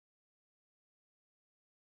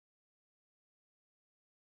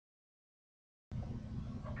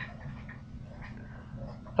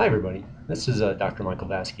Hi everybody, this is Dr. Michael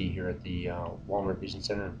Vaske here at the Walmart Vision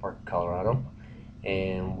Center in Parker, Colorado.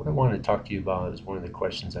 And what I wanted to talk to you about is one of the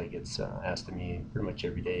questions that gets asked of me pretty much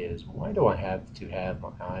every day is why do I have to have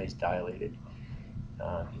my eyes dilated?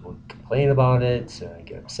 People complain about it,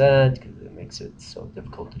 get upset because it makes it so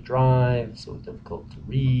difficult to drive, so difficult to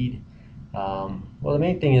read. Well, the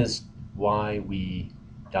main thing is why we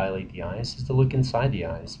dilate the eyes is to look inside the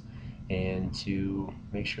eyes and to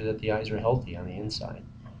make sure that the eyes are healthy on the inside.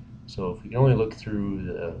 So if we can only look through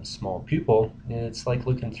the small pupil, it's like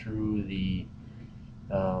looking through the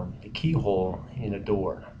keyhole in a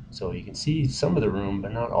door. So you can see some of the room,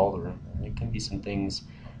 but not all the room. And there can be some things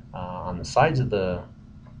on the sides of the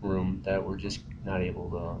room that we're just not able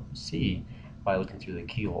to see by looking through the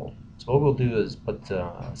keyhole. So what we'll do is put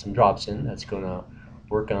some drops in that's going to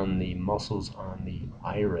work on the muscles on the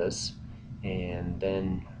iris, and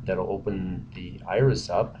then that'll open the iris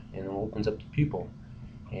up and it opens up the pupil,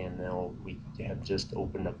 and now we have just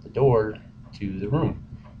opened up the door to the room.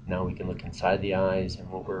 Now we can look inside the eyes, and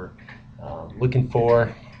what we're looking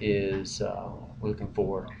for is we're looking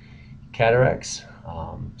for cataracts,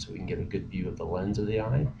 so we can get a good view of the lens of the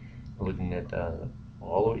eye. We're looking at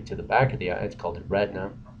all the way to the back of the eye. It's called the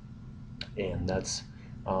retina, and that's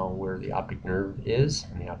where the optic nerve is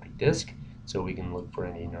and the optic disc. So we can look for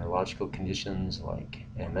any neurological conditions like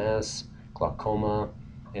MS, glaucoma,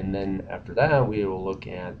 and then after that we will look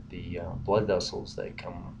at the blood vessels that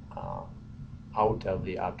come out of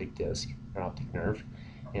the optic disc or optic nerve.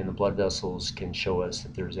 And the blood vessels can show us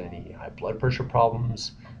if there's any high blood pressure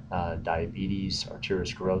problems, diabetes,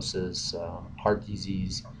 arteriosclerosis, heart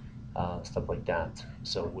disease, stuff like that.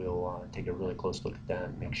 So we'll take a really close look at that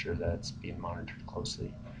and make sure that's being monitored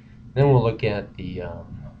closely. Then we'll look at the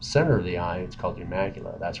center of the eye. It's called your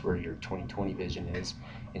macula. That's where your 20/20 vision is,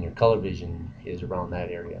 and your color vision is around that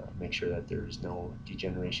area. Make sure that there's no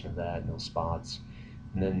degeneration of that, no spots.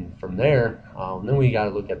 And then from there, then we got to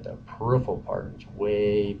look at the peripheral part, which is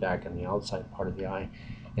way back on the outside part of the eye,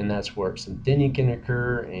 and that's where some thinning can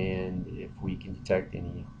occur. And if we can detect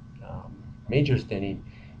any major thinning,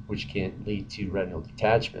 which can lead to retinal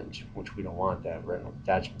detachment, which we don't want that retinal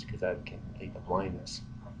detachment because that can lead to blindness.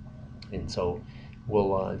 And so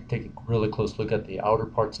we'll take a really close look at the outer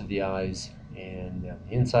parts of the eyes and the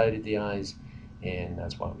inside of the eyes, and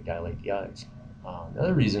that's why we dilate the eyes.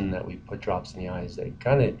 Another reason that we put drops in the eyes that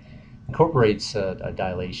kind of incorporates a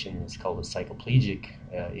dilation is called a cycloplegic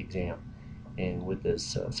exam. And with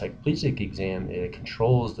this cycloplegic exam, it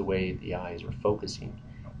controls the way the eyes are focusing,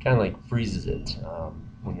 kind of like freezes it.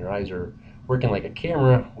 When your eyes are working like a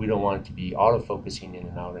camera, we don't want it to be auto-focusing in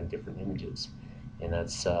and out in different images. And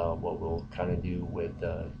that's what we'll kind of do with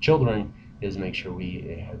children, is make sure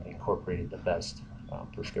we have incorporated the best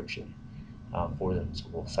prescription for them. So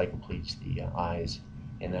we'll cycloplege the eyes,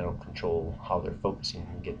 and that'll control how they're focusing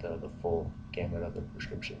and get the full gamut of the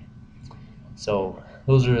prescription. So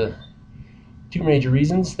those are two major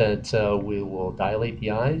reasons that we will dilate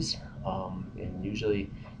the eyes, and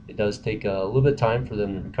usually it does take a little bit of time for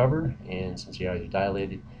them to recover, and since your eyes are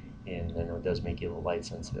dilated, and then it does make you a little light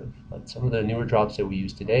sensitive. But some of the newer drops that we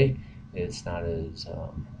use today, it's not as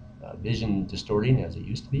vision distorting as it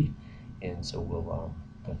used to be, and so we'll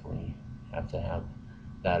definitely have to have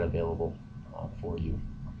that available for you,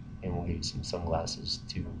 and we'll give you some sunglasses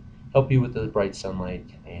to help you with the bright sunlight,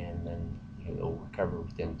 and then you'll recover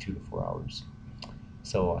within 2 to 4 hours.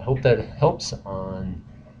 So I hope that helps on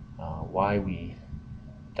why we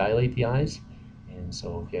dilate the eyes. And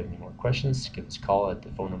so if you have any more questions, give us a call at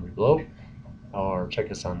the phone number below, or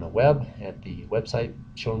check us on the web at the website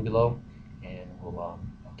shown below, and we'll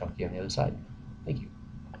talk to you on the other side. Thank you.